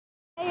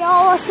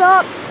what's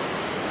up?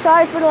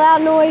 Sorry for the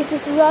loud noise.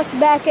 This is us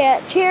back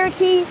at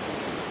Cherokee.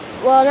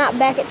 Well, not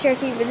back at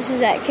Cherokee, but this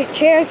is at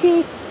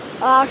Cherokee.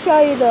 I'll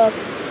show you the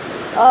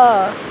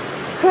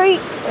creek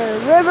or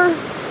river.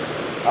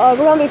 We're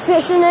going to be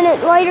fishing in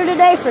it later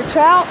today for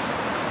trout.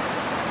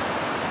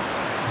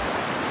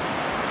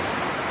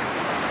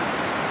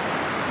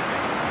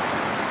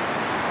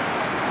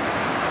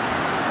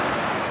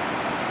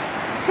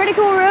 Pretty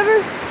cool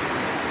river.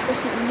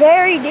 It's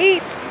very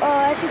deep.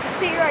 As you can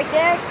see right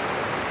there,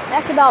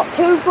 that's about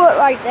 2 foot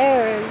right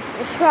there, and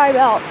it's probably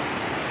about,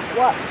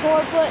 what, 4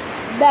 foot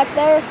back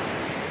there.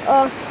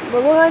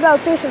 But we're gonna go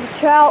fishing for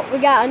trout. We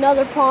got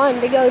another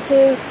pond to go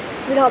to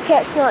if we don't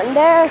catch nothing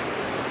there.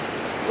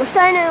 We're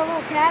staying in a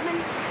little cabin.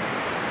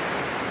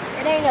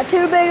 It ain't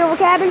too big of a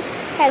cabin. It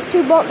has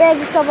 2 bunk beds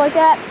and stuff like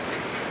that.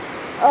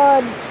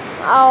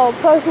 I'll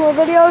post more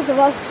videos of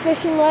us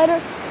fishing later.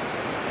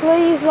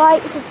 Please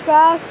like,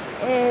 subscribe,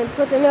 and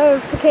put the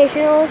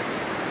notification on,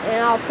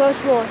 and I'll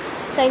post more.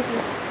 Thank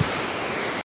you.